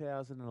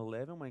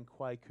 2011, when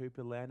Quay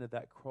Cooper landed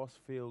that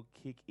crossfield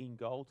kick in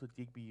goal to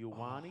Digby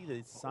Ioane.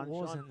 The sunshine.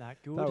 Wasn't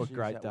that good? They were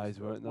great days,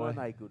 weren't they? Weren't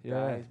they good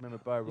days? Remember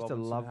Bo Used Robinson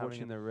to love having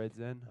watching the Reds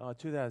then.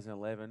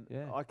 2011.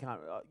 Yeah. I can't.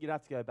 You'd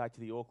have to go back to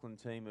the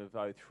Auckland team of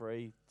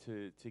 03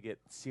 to get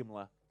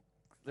similar,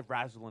 the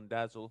razzle and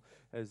dazzle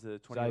as the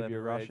 2011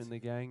 Xavier Reds. Rush and the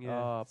gang. Yeah.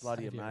 Oh,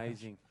 bloody Xavier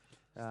amazing.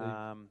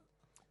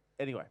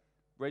 Anyway,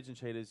 Reds and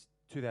Cheetahs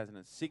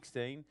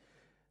 2016.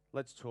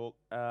 Let's talk.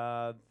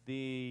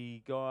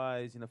 The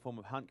guys in the form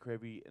of Hunt,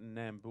 Krevy and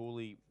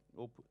Nambouli.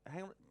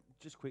 Hang on,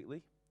 just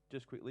quickly.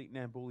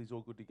 Nambouli's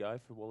all good to go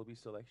for Wallabies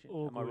selection.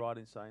 Am I right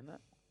in saying that?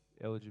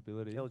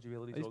 Eligibility.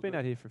 Eligibility's He's been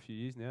out here for a few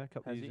years now. A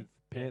couple of Has years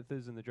he? with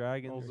Panthers and the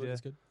Dragons. All good.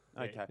 That's good.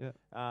 Okay.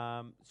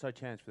 Yeah. So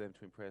chance for them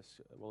to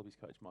impress Wallabies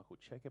coach Michael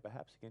Checker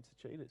perhaps against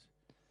the Cheetahs.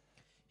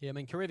 Yeah, I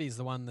mean, Karevi's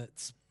the one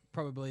that's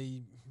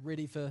probably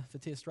ready for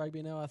Test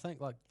rugby now, I think.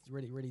 Like,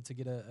 ready to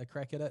get a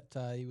crack at it.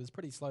 He was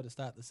pretty slow to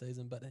start the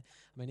season, but, I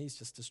mean, he's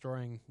just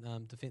destroying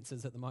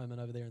defences at the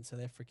moment over there in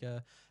South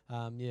Africa.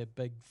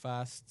 Big,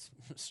 fast,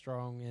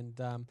 strong, and,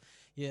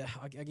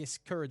 I guess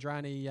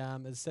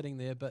Kuridrani is sitting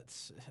there, but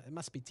it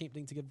must be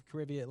tempting to give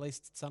Karevi at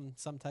least some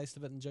taste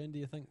of it in June, do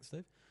you think,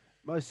 Steve?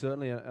 Most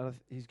certainly. And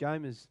his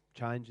game has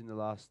changed in the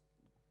last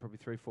probably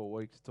 3-4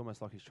 weeks. It's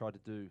almost like he's tried to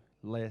do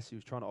less. He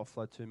was trying to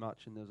offload too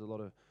much, and there's a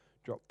lot of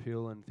drop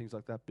pill and things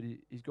like that. But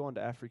he's gone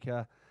to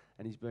Africa,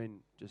 and he's been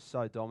just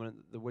so dominant.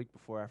 The week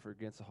before Africa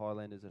against the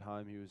Highlanders at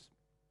home, he was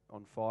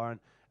on fire.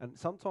 And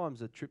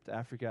sometimes a trip to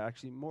Africa,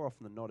 actually more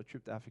often than not, a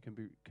trip to Africa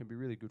can be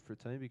really good for a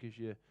team, because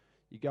you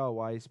go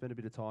away, spend a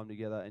bit of time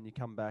together, and you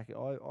come back.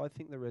 I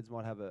think the Reds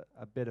might have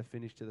a better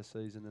finish to the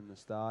season than the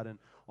start. And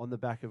on the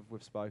back of,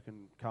 we've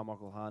spoken,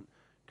 Carmichael Hunt,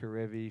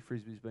 Karevi,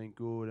 Frisbee's been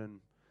good, and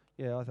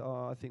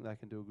I think they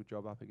can do a good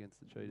job up against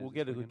the Cheetahs. We'll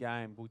get a good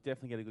game. We'll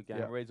definitely get a good game.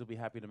 Yep. Reds will be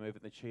happy to move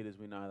it. The Cheetahs,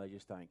 we know they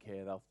just don't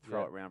care. They'll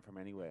throw it around from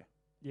anywhere.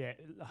 Yeah,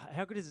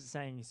 how good is it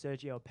saying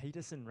Sergio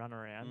Peterson run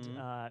around?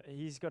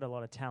 He's got a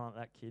lot of talent,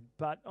 that kid.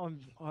 But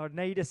I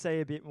need to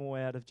see a bit more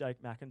out of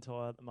Jake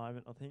McIntyre at the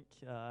moment. I think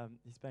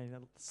he's been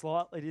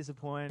slightly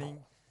disappointing.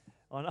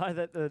 I know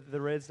that the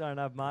Reds don't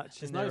have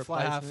much. There's no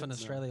fly half in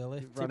Australia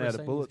left. Run out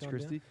of bullets,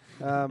 Christy.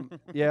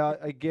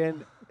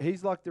 Again,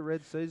 he's like the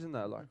Red season,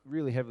 though. Like,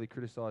 really heavily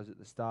criticised at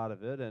the start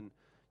of it. And,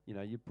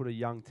 you put a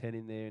young 10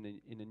 in there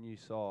in a new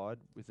side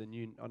with a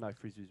new... I know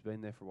Frisbee's been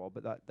there for a while,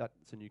 but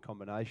that's a new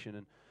combination.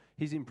 And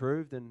he's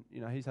improved, and,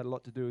 he's had a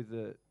lot to do with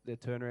their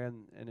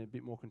turnaround and a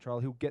bit more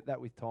control. He'll get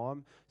that with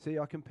time. See,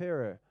 I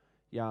compare a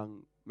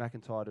young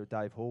McIntyre to a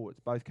Dave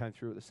Horwitz. Both came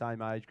through at the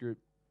same age group,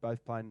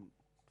 both playing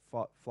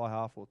fly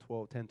half or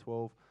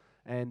 10-12,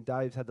 and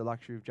Dave's had the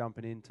luxury of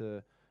jumping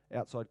into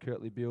outside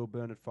Kurtley Beale,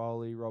 Bernard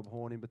Foley, Rob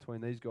Horn in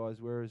between these guys,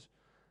 whereas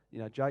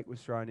Jake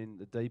was thrown in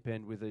the deep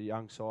end with a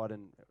young side,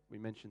 and we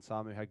mentioned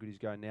Samu, how good he's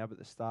going now, but at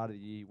the start of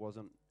the year he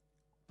wasn't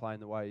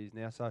playing the way he is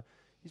now, so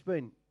he's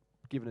been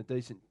given a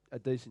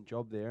decent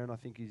job there, and I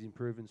think he's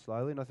improving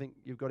slowly, and I think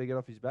you've got to get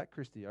off his back,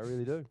 Christy. I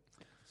really do.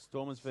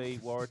 Stormers v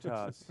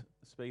Waratahs.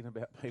 Speaking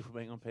about people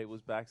being on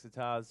people's backs, the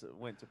Tars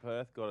went to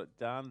Perth, got it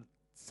done.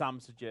 Some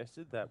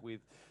suggested that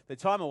with the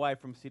time away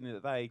from Sydney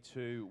that they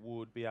too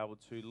would be able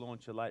to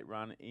launch a late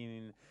run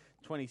in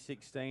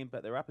 2016,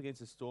 but they're up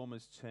against a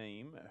Stormers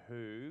team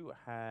who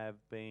have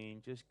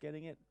been just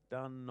getting it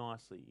done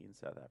nicely in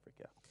South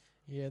Africa.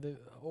 Yeah, they've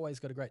always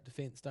got a great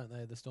defence, don't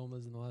they, the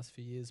Stormers, in the last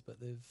few years, but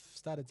they've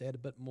started to add a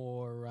bit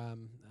more,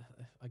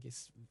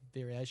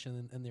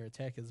 variation in their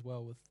attack as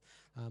well, with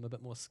a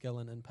bit more skill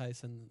and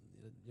pace, and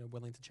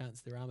willing to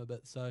chance their arm a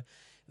bit. So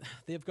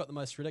they've got the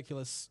most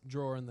ridiculous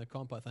draw in the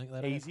comp, I think.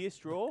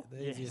 Easiest draw?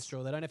 The easiest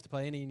draw. They don't have to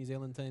play any New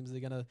Zealand teams. They're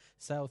going to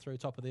sail through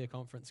top of their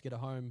conference, get a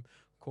home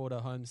quarter,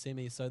 home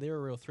semi. So they're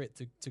a real threat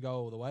to go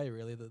all the way,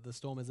 really, the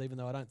Stormers, even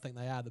though I don't think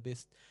they are the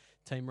best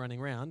team running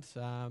round,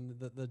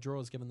 the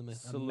draw's given them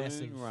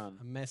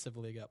a massive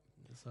leg up.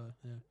 So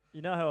yeah.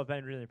 You know who I've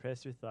been really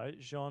impressed with though?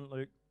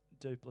 Jean-Luc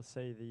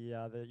Duplessis,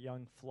 the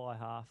young fly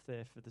half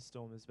there for the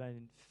Storm, has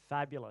been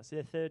fabulous.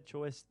 Their third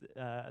choice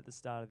at the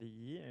start of the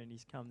year, and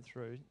he's come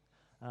through.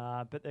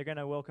 But they're going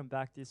to welcome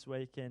back this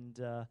weekend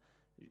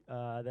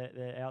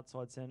their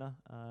outside centre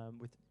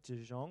with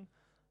De Jong.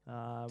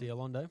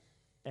 Diolondo.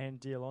 And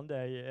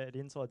Diolondo at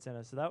inside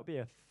centre. So that would be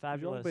a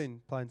fabulous... De Jong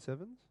been playing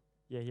sevens?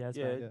 Yeah, he has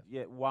Yeah, been.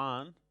 yeah,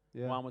 one.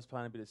 Yeah. One was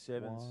playing a bit of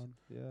sevens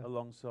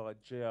alongside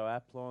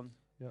Gio Aplon.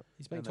 Yep.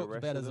 He's been and the talked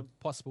rest about of as a them.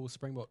 possible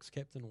Springboks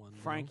captain one.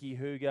 Frankie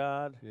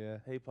Hugard. Yeah.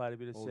 He played a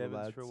bit of All the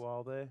sevens lads. for a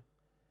while there.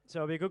 So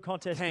it'll be a good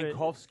contest.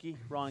 Kankowski,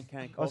 Ryan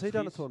Kankowski. Oh, has he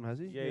done it to him, has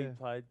he? Yeah, he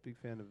played. Big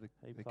fan of the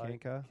played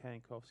Kanka.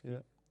 Kankowski. Yeah.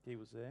 He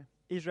was there.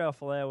 Israel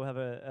Folau will have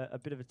a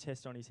bit of a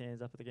test on his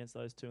hands up against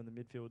those two in the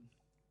midfield.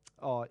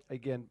 Oh,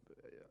 again,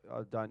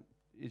 I don't.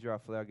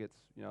 Israel Folau gets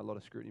a lot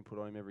of scrutiny put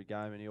on him every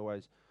game, and he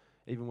always,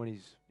 even when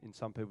he's in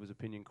some people's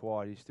opinion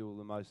quiet, he's still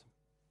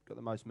got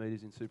the most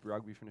metres in Super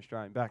Rugby for an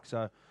Australian back.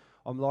 So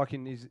I'm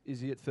liking is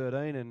he at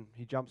 13 and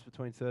he jumps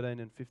between 13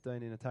 and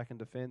 15 in attack and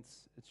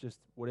defence. It's just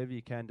whatever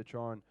you can to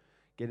try and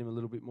get him a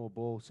little bit more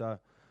ball. So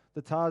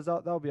the Tars,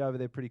 they'll be over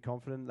there pretty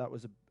confident. That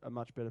was a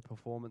much better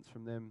performance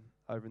from them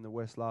over in the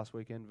West last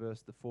weekend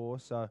versus the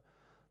Force. So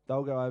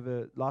they'll go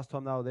over. Last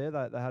time they were there,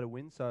 they had a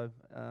win. So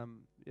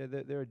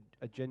they're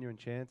a genuine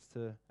chance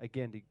to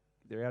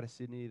they're out of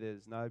Sydney.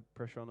 There's no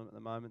pressure on them at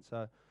the moment.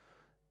 So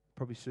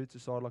probably suits a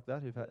side like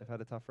that who've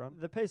had a tough run.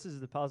 The pieces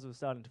of the puzzle are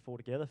starting to fall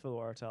together for the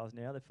Waratahs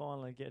now. They're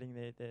finally getting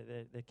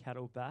their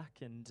cattle back,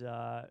 and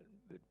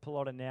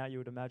Pilotta now, you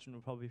would imagine,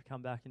 will probably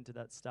come back into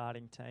that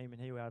starting team,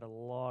 and he had a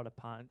lot of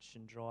punch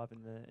and drive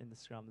in the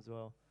scrum as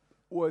well.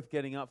 Worth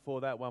getting up for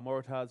that one.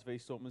 Waratahs v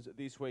Stormers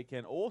this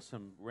weekend.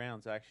 Awesome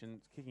rounds action.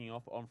 It's kicking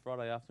off on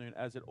Friday afternoon,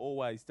 as it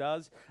always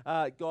does.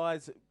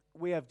 Guys,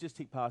 we have just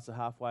ticked past the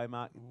halfway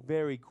mark.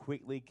 Very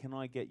quickly, can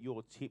I get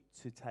your tip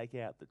to take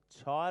out the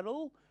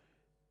title?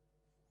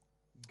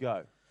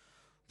 Go.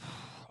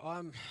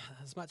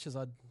 As much as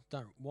I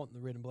don't want the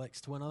Red and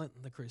Blacks to win, I think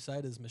the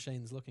Crusaders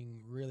machine's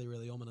looking really,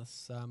 really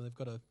ominous. They've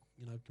got a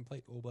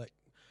complete All Black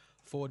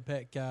forward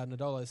pack.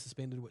 Nadolo's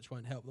suspended, which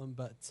won't help them.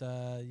 But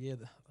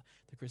the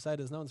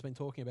Crusaders, no one's been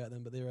talking about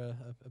them, but they're a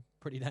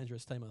pretty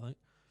dangerous team, I think.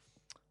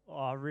 Oh,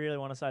 I really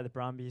want to say the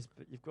Brumbies,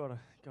 but you've got to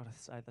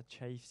say the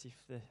Chiefs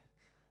if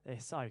they're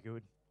so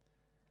good.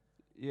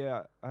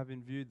 Yeah,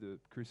 having viewed the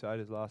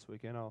Crusaders last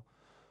weekend,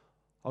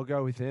 I'll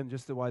go with them.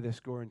 Just the way they're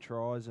scoring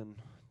tries, and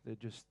they're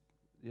just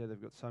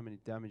they've got so many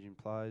damaging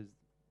players.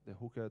 Their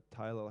hooker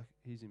Taylor,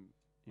 he's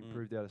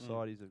improved out of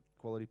sight. He's a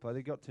quality player.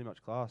 They've got too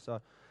much class.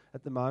 So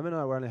at the moment,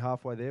 we're only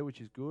halfway there,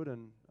 which is good.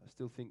 And I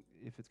still think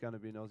if it's going to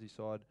be an Aussie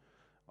side,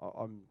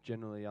 I'm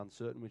generally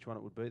uncertain which one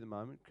it would be at the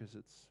moment because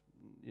it's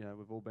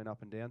we've all been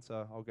up and down.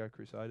 So I'll go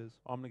Crusaders.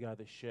 I'm going to go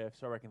the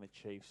Chefs. I reckon the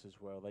Chiefs as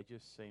well. They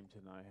just seem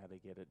to know how to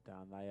get it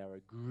done. They are a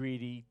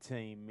gritty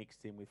team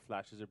mixed in with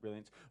flashes of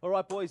brilliance. All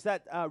right, boys,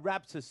 that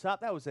wraps us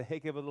up. That was a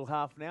heck of a little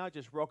half an hour,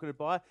 just rocketed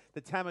by.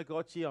 The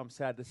Tamagotchi, I'm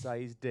sad to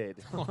say, is dead.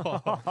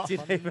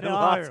 Didn't even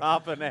last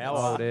half an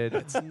hour. Oh, dead.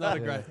 It's not a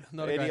great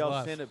Eddie, I'll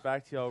life. send it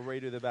back to you. I'll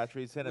redo the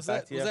battery. Send Was it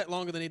back to you. Was that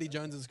longer than Eddie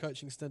Jones's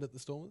coaching stint at the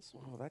Stormers?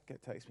 Oh, that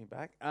takes me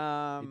back.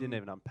 He didn't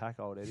even unpack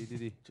old Eddie, did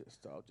he?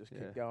 I'll just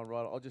keep going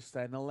right. I'll just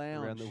stay in the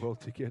lounge. Around the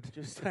world ticket.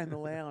 Just stay in the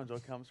lounge. I'll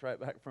come straight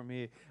back from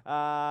here.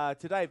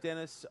 To Dave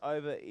Dennis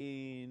over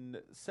in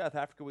South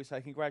Africa, we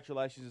say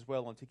congratulations as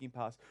well on ticking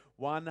past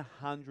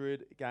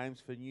 100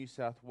 games for New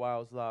South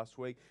Wales last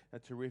week. A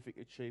terrific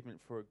achievement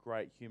for a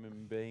great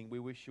human being. We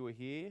wish you were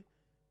here.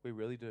 We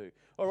really do.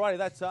 Alrighty,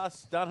 that's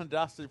us. Done and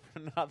dusted for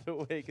another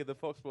week of the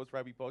Fox Sports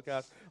Rugby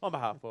Podcast. On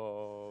behalf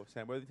of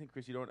Sam Worthington,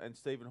 Christy Doran and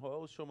Stephen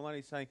Hoiles, Sean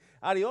Maloney saying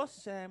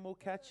adios, and we'll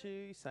catch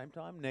you same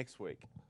time next week.